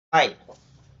Hi,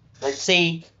 let's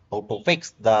see how to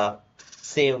fix the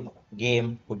save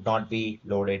game could not be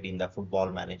loaded in the Football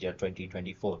Manager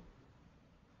 2024.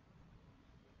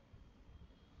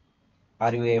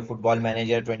 Are you a Football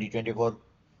Manager 2024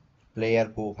 player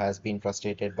who has been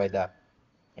frustrated by the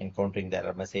encountering the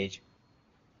error message?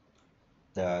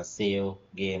 The save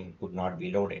game could not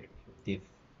be loaded. If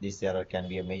this error can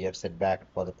be a major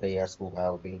setback for the players who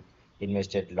have been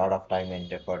invested a lot of time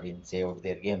and effort in save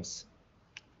their games.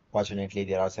 Fortunately,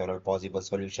 there are several possible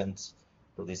solutions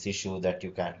to this issue that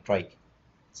you can try.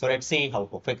 So let's see how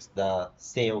to fix the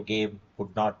save game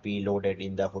could not be loaded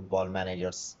in the Football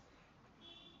Managers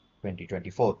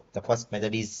 2024. The first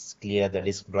method is clear the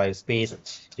disk drive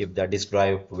space. If the disk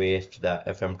drive where the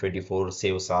FM24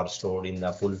 saves are stored in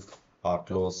the full or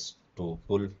close to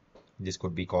full, this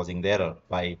could be causing the error.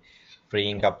 By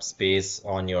freeing up space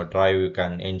on your drive, you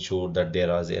can ensure that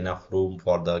there is enough room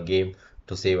for the game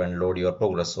to save and load your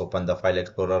progress. Open the File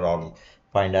Explorer or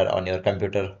Finder on your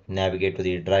computer, navigate to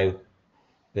the drive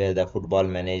where the Football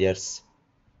Managers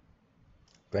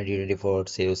 2024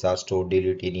 saves are stored.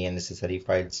 Delete any unnecessary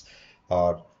files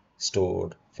or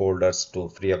stored folders to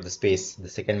free up the space. The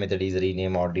second method is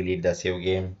rename or delete the save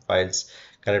game files.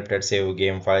 Corrupted save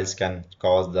game files can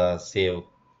cause the save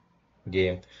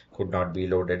game could not be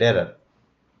loaded error.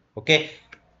 Okay,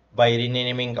 by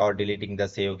renaming or deleting the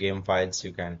save game files,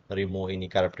 you can remove any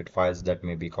corrupted files that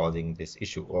may be causing this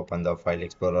issue. Open the File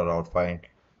Explorer or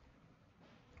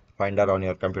Finder on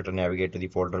your computer, navigate to the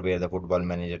folder where the Football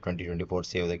Manager 2024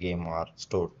 save the game are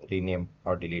stored. Rename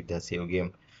or delete the save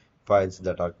game files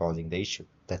that are causing the issue.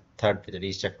 The third method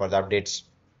is check for the updates.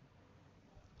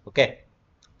 Okay.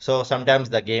 So sometimes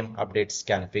the game updates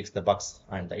can fix the bugs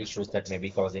and the issues that may be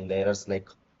causing the errors, like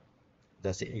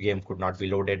the game could not be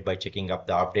loaded. By checking up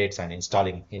the updates and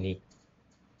installing any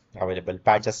available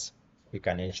patches, you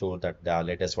can ensure that the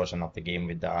latest version of the game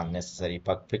with the unnecessary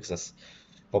bug fixes.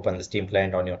 Open the Steam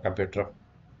client on your computer.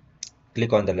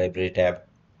 Click on the library tab.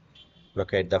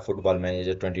 Locate the Football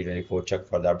Manager 2024, check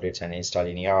for the updates and install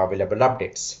any available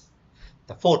updates.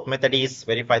 The fourth method is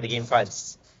verify the game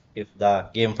files. If the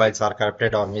game files are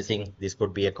corrupted or missing, this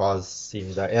could be a cause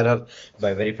in the error.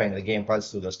 By verifying the game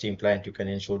files through the Steam client, you can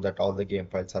ensure that all the game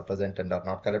files are present and are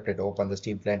not corrupted. Open the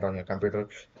Steam client on your computer.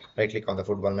 Right click on the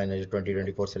Football Manager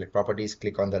 2024, select Properties,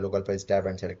 click on the Local Files tab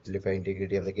and select Verify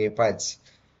Integrity of the game files.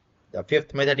 The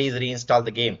fifth method is reinstall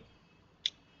the game.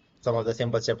 Some of the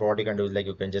simple steps what you can do is like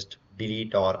you can just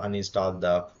delete or uninstall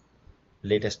the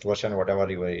latest version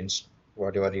whatever you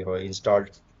have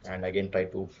installed, and again try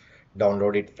to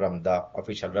download it from the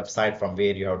official website from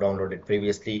where you have downloaded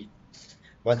previously.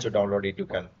 Once you download it, you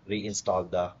can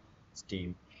reinstall the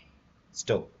Steam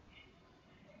store.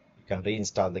 You can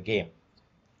reinstall the game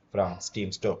from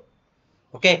Steam store.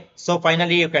 Okay, so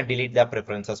finally you can delete the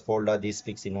preferences folder. This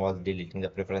fix involves deleting the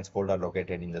preference folder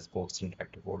located in the sports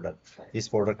interactive folder. This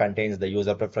folder contains the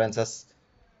user preferences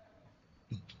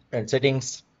and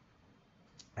settings,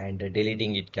 and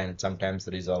deleting it can sometimes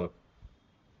resolve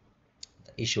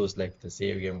issues like the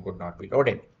save game could not be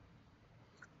loaded.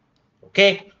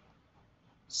 Okay,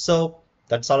 so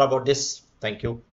that's all about this. Thank you.